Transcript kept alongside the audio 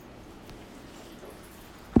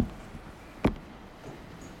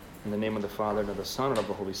In the name of the Father, and of the Son, and of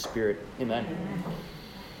the Holy Spirit. Amen.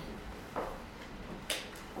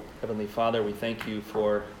 Heavenly Father, we thank you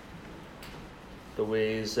for the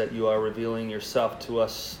ways that you are revealing yourself to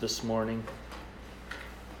us this morning.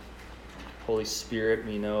 Holy Spirit,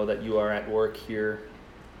 we know that you are at work here,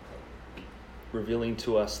 revealing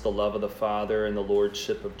to us the love of the Father and the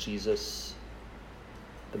lordship of Jesus,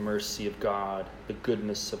 the mercy of God, the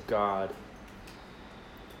goodness of God.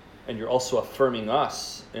 And you're also affirming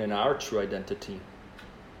us in our true identity.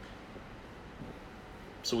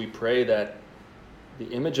 So we pray that the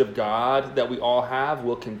image of God that we all have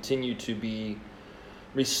will continue to be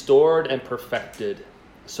restored and perfected,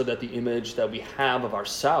 so that the image that we have of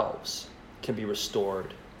ourselves can be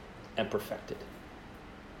restored and perfected.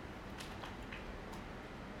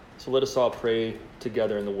 So let us all pray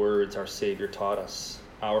together in the words our Savior taught us.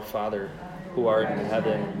 Our Father, who art in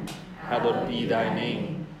heaven, hallowed be thy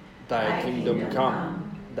name. Thy kingdom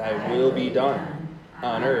come, thy will be done,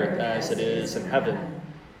 on earth as it is in heaven.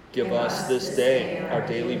 Give us this day our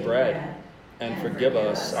daily bread, and forgive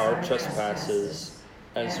us our trespasses,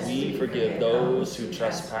 as we forgive those who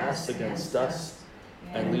trespass against us.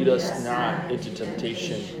 And lead us not into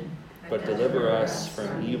temptation, but deliver us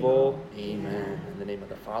from evil. Amen. In the name of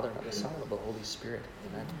the Father, and of the Son, and of the Holy Spirit.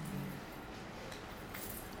 Amen.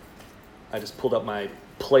 I just pulled up my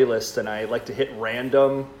playlist, and I like to hit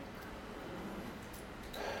random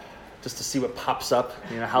just to see what pops up.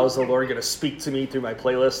 How is the Lord going to speak to me through my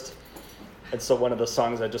playlist? And so one of the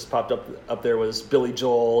songs that just popped up there was Billy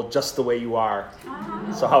Joel, Just the Way You Are.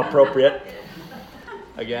 So how appropriate.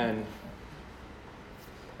 Again,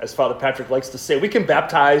 as Father Patrick likes to say, we can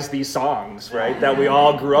baptize these songs, right, that we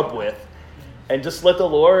all grew up with, and just let the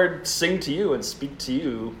Lord sing to you and speak to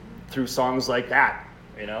you through songs like that.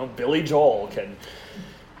 Billy Joel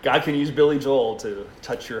God can use Billy Joel to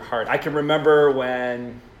touch your heart. I can remember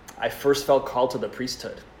when I first felt called to the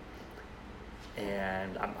priesthood.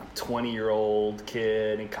 And I'm a 20-year-old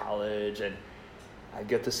kid in college, and I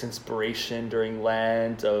get this inspiration during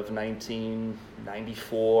Lent of 93,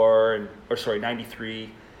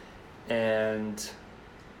 and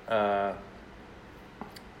I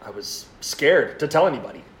was scared to tell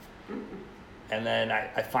anybody. And then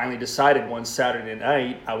I finally decided one Saturday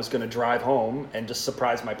night I was going to drive home and just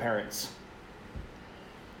surprise my parents.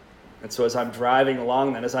 And so as I'm driving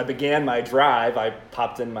along, then as I began my drive, I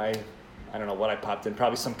popped in I don't know what I popped in,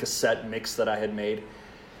 probably some cassette mix that I had made.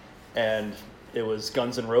 And it was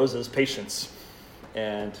Guns N' Roses' Patience.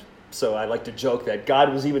 And so I like to joke that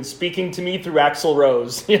God was even speaking to me through Axl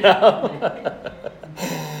Rose,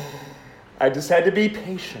 I just had to be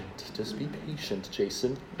patient. Just be patient,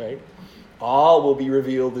 Jason, right? All will be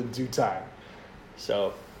revealed in due time.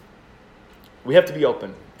 So we have to be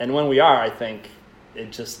open. And when we are, I think,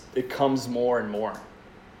 it comes more and more.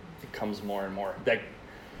 It comes more and more. That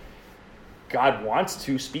God wants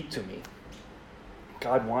to speak to me.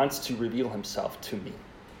 God wants to reveal himself to me.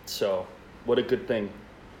 So, what a good thing.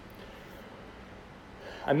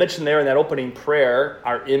 I mentioned there in that opening prayer,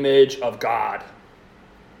 our image of God.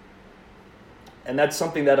 And that's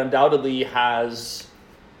something that undoubtedly has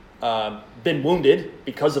been wounded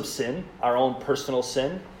because of sin, our own personal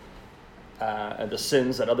sin. And the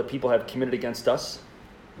sins that other people have committed against us.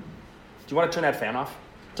 Do you want to turn that fan off?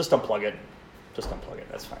 Just unplug it.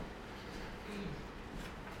 That's fine.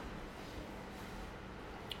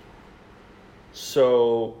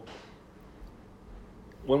 So,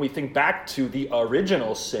 when we think back to the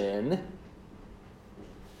original sin,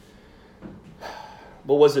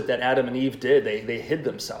 what was it that Adam and Eve did? They hid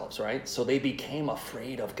themselves, right? So they became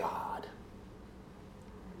afraid of God.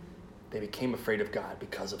 They became afraid of God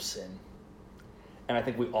because of sin. And I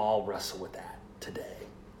think we all wrestle with that today.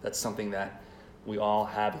 That's something that we all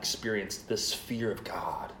have experienced, this fear of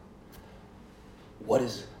God. What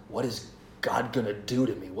is God going to do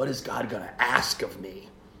to me? What is God going to ask of me?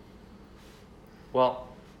 Well,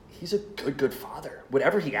 he's a good father.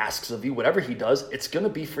 Whatever he asks of you, whatever he does, it's going to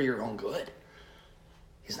be for your own good.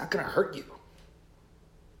 He's not going to hurt you.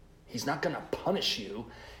 He's not going to punish you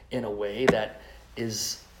in a way that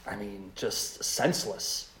is, just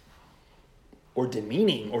senseless or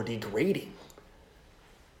demeaning or degrading.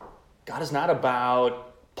 God is not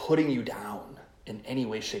about putting you down in any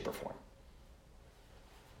way, shape, or form.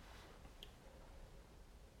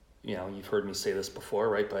 You've heard me say this before,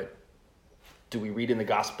 right? But do we read in the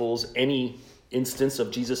Gospels any instance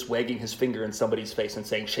of Jesus wagging his finger in somebody's face and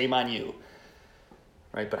saying, "Shame on you"?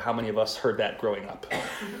 Right? But how many of us heard that growing up?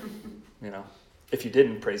 If you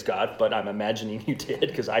didn't, praise God, but I'm imagining you did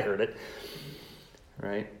because I heard it.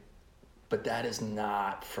 Right? But that is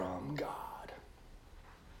not from God.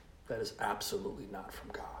 that is absolutely not from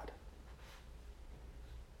God.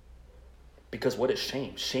 Because what is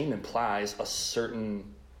shame? Shame implies a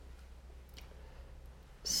certain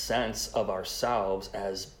sense of ourselves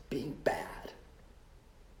as being bad.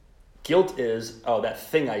 Guilt is, oh, that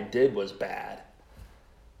thing I did was bad.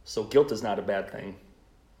 So guilt is not a bad thing.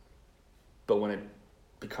 But when it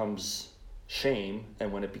becomes shame,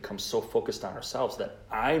 and when it becomes so focused on ourselves that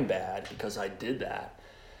I'm bad because I did that,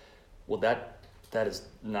 well, that is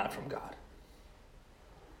not from God.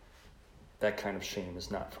 That kind of shame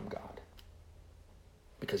is not from God.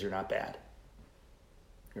 Because you're not bad.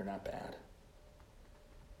 You're not bad.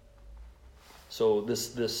 So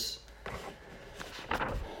this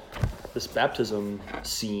baptism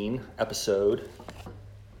scene, episode,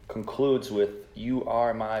 concludes with, "You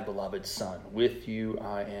are my beloved son. With you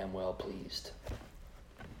I am well pleased."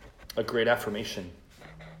 A great affirmation.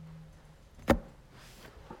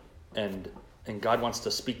 And God wants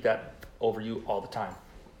to speak that over you all the time.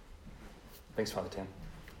 Thanks, Father Tim.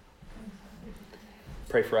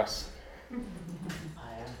 Pray for us.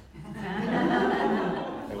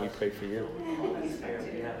 And we pray for you.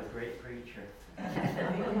 You have a great preacher.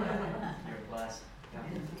 You're blessed.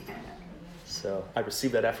 So I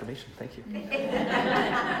received that affirmation. Thank you.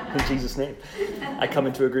 In Jesus' name. I come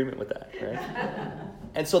into agreement with that, right?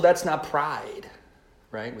 And so that's not pride,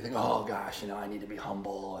 right? We think, oh gosh, I need to be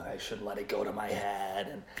humble and I shouldn't let it go to my head.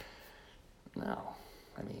 And no,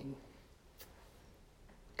 I mean,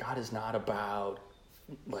 God is not about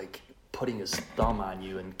like putting his thumb on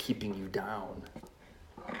you and keeping you down.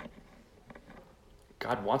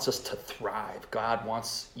 God wants us to thrive. God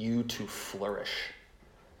wants you to flourish.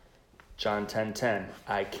 John 10:10,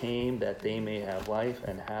 I came that they may have life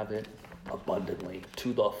and have it abundantly,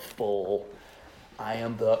 to the full. I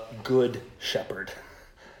am the good shepherd.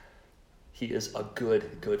 He is a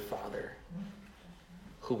good, good father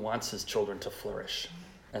who wants his children to flourish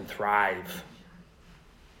and thrive.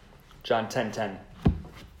 John 10:10.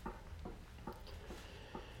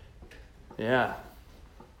 Yeah,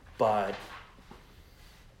 but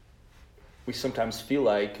we sometimes feel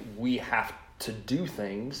like we have to do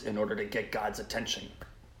things in order to get God's attention.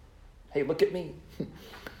 Hey, look at me.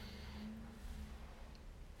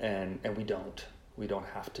 And we don't. We don't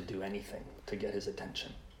have to do anything to get his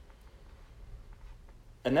attention.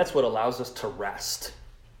 And that's what allows us to rest.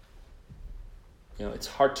 It's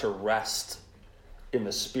hard to rest in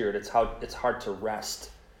the Spirit. It's hard to rest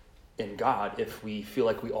in God if we feel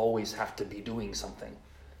like we always have to be doing something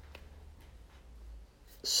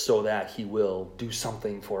so that he will do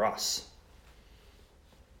something for us.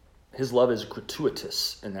 His love is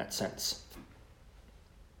gratuitous in that sense.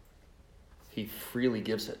 He freely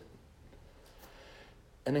gives it.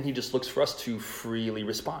 And then he just looks for us to freely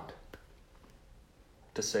respond.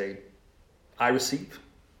 To say, I receive.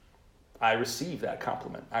 I receive that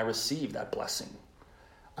compliment. I receive that blessing.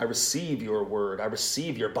 I receive your word. I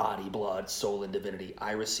receive your body, blood, soul, and divinity.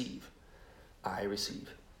 I receive. I receive.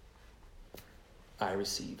 I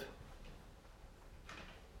receive.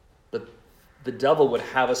 But the devil would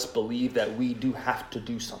have us believe that we do have to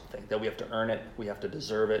do something, that we have to earn it, we have to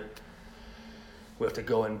deserve it, we have to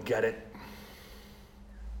go and get it.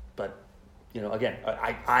 But, again,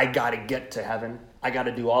 I got to get to heaven. I got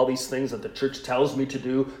to do all these things that the church tells me to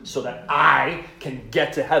do so that I can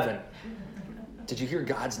get to heaven. Did you hear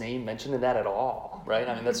God's name mentioned in that at all, right?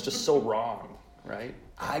 I mean, that's just so wrong, right?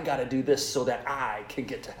 I got to do this so that I can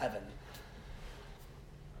get to heaven.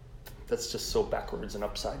 That's just so backwards and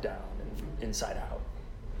upside down and inside out,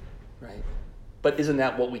 right? But isn't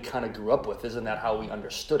that what we kind of grew up with? Isn't that how we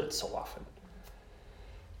understood it so often?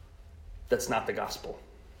 That's not the gospel.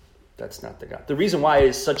 That's not the gospel. The reason why it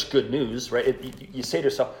is such good news, right? You say to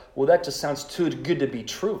yourself, well, that just sounds too good to be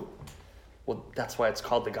true. Well, that's why it's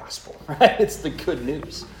called the gospel, right? It's the good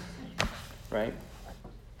news, right?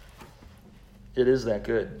 It is that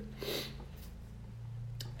good.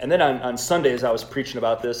 And then on Sunday, as I was preaching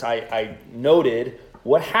about this, I noted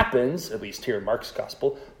what happens, at least here in Mark's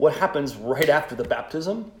gospel, what happens right after the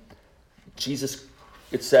baptism. Jesus,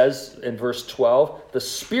 it says in verse 12, the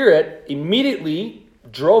Spirit immediately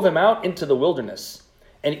drove him out into the wilderness.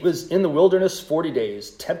 And he was in the wilderness 40 days,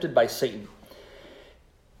 tempted by Satan.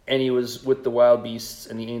 And he was with the wild beasts,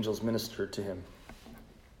 and the angels ministered to him.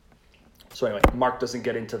 So anyway, Mark doesn't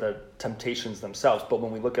get into the temptations themselves, but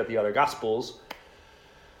when we look at the other gospels,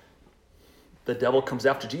 the devil comes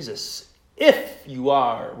after Jesus. If you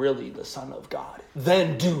are really the Son of God,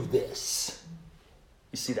 then do this.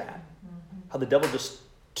 You see that? How the devil just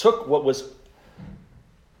took what was,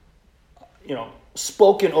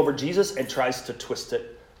 spoken over Jesus and tries to twist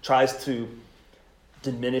it, tries to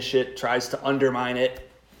diminish it, tries to undermine it.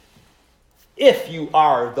 If you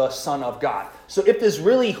are the Son of God. So if this is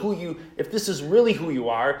really who you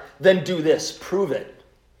are, then do this. Prove it.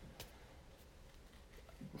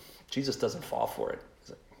 Jesus doesn't fall for it.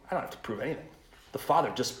 He's like, I don't have to prove anything. The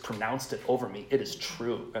Father just pronounced it over me. It is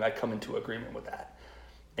true. And I come into agreement with that.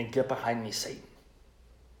 And get behind me, Satan.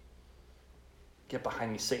 Get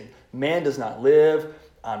behind me, Satan. Man does not live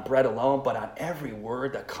on bread alone, but on every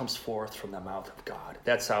word that comes forth from the mouth of God.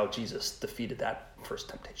 That's how Jesus defeated that first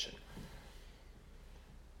temptation.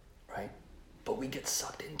 Right? But we get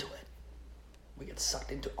sucked into it. We get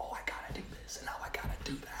sucked into, I gotta do this, and now I gotta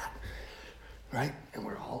do that. Right? And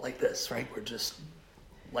we're all like this, right? We're just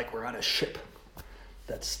like we're on a ship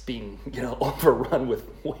that's being, overrun with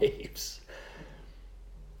waves.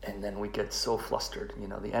 And then we get so flustered.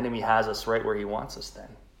 The enemy has us right where he wants us then.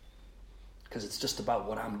 Because it's just about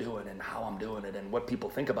what I'm doing and how I'm doing it and what people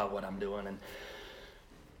think about what I'm doing. And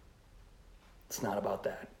it's not about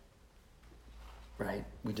that. Right?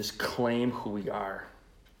 We just claim who we are.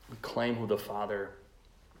 We claim who the Father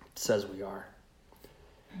says we are.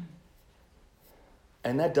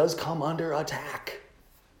 And that does come under attack.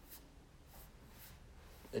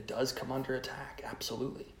 It does come under attack,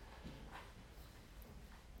 absolutely.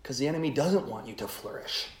 Because the enemy doesn't want you to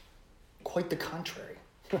flourish. Quite the contrary.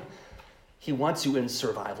 He wants you in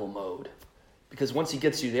survival mode. Because once he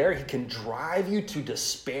gets you there, he can drive you to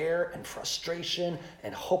despair and frustration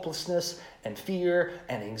and hopelessness and fear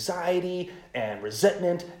and anxiety and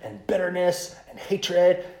resentment and bitterness and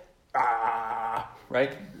hatred.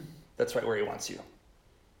 Right? That's right where he wants you.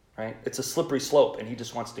 Right? It's a slippery slope, and he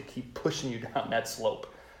just wants to keep pushing you down that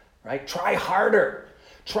slope. Right? Try harder.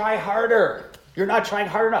 Try harder. You're not trying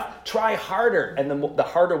hard enough. Try harder. And the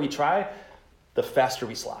harder we try, the faster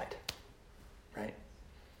we slide. Right?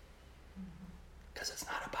 Because it's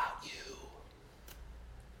not about you.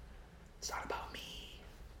 It's not about me.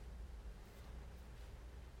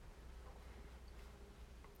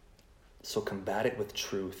 So combat it with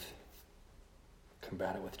truth.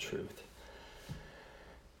 Combat it with truth.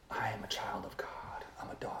 I am a child of God. I'm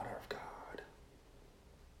a daughter of God.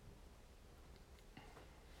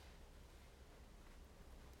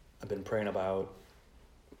 I've been praying about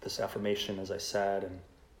this affirmation, as I said, and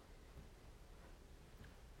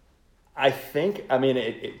I think,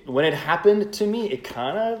 when it happened to me, it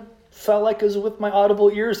kind of felt like it was with my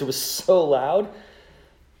audible ears. It was so loud.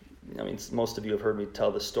 Most of you have heard me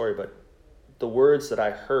tell this story, but the words that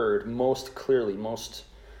I heard most clearly, most,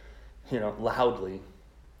 loudly,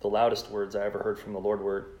 the loudest words I ever heard from the Lord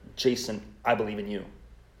were, Jason, I believe in you.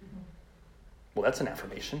 Well, that's an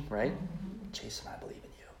affirmation, right? Jason, I believe in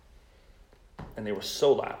you. And they were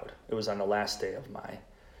so loud. It was on the last day of my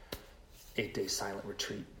 8-day silent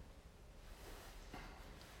retreat.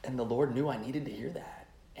 And the Lord knew I needed to hear that.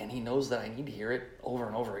 And he knows that I need to hear it over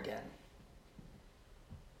and over again.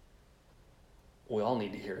 We all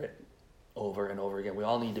need to hear it over and over again. We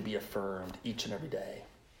all need to be affirmed each and every day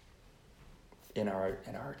in our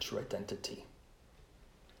true identity.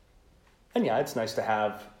 And yeah, it's nice to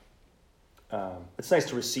have, it's nice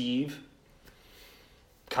to receive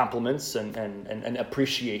compliments and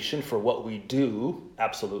appreciation for what we do.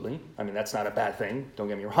 Absolutely. That's not a bad thing. Don't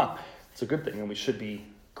get me wrong. It's a good thing, and we should be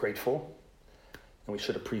grateful, and we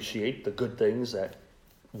should appreciate the good things that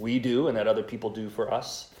we do and that other people do for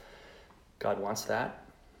us. God wants that.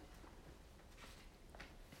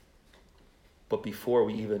 But before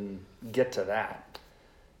we even get to that,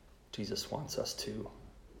 Jesus wants us to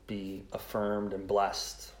be affirmed and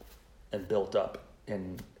blessed and built up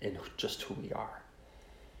in just who we are.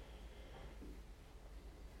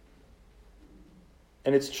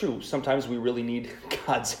 And it's true, sometimes we really need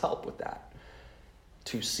God's help with that.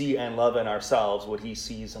 To see and love in ourselves what he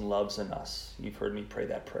sees and loves in us. You've heard me pray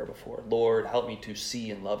that prayer before. Lord, help me to see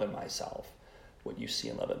and love in myself what you see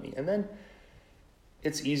and love in me. And then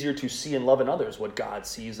it's easier to see and love in others what God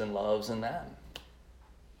sees and loves in them.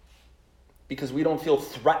 Because we don't feel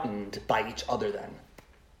threatened by each other then.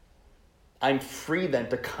 I'm free then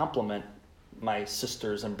to compliment my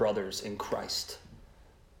sisters and brothers in Christ.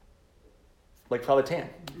 Like Father Tan.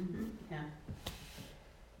 Mm-hmm. Yeah.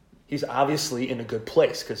 He's obviously in a good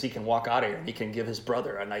place because he can walk out of here and he can give his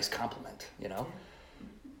brother a nice compliment,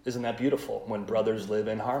 Isn't that beautiful when brothers live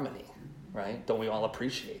in harmony, right? Don't we all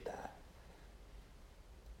appreciate that?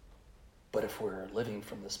 But if we're living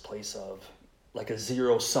from this place of like a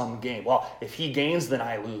zero-sum game, well, if he gains, then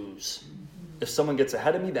I lose. If someone gets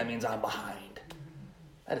ahead of me, that means I'm behind.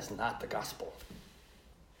 That is not the gospel.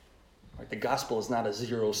 Right? The gospel is not a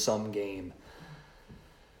zero-sum game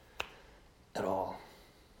at all.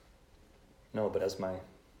 No, but as my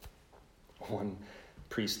one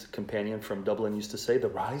priest companion from Dublin used to say, the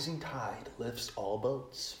rising tide lifts all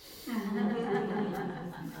boats.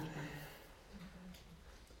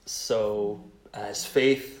 So as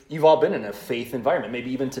faith, you've all been in a faith environment.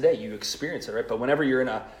 Maybe even today you experience it, right? But whenever you're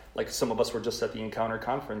in like some of us were just at the Encounter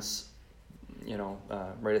Conference,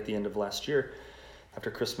 right at the end of last year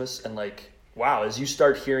after Christmas. And like, wow, as you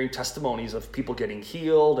start hearing testimonies of people getting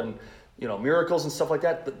healed and, miracles and stuff like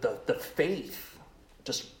that, the faith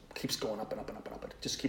just keeps going up and up and up and up. It just keeps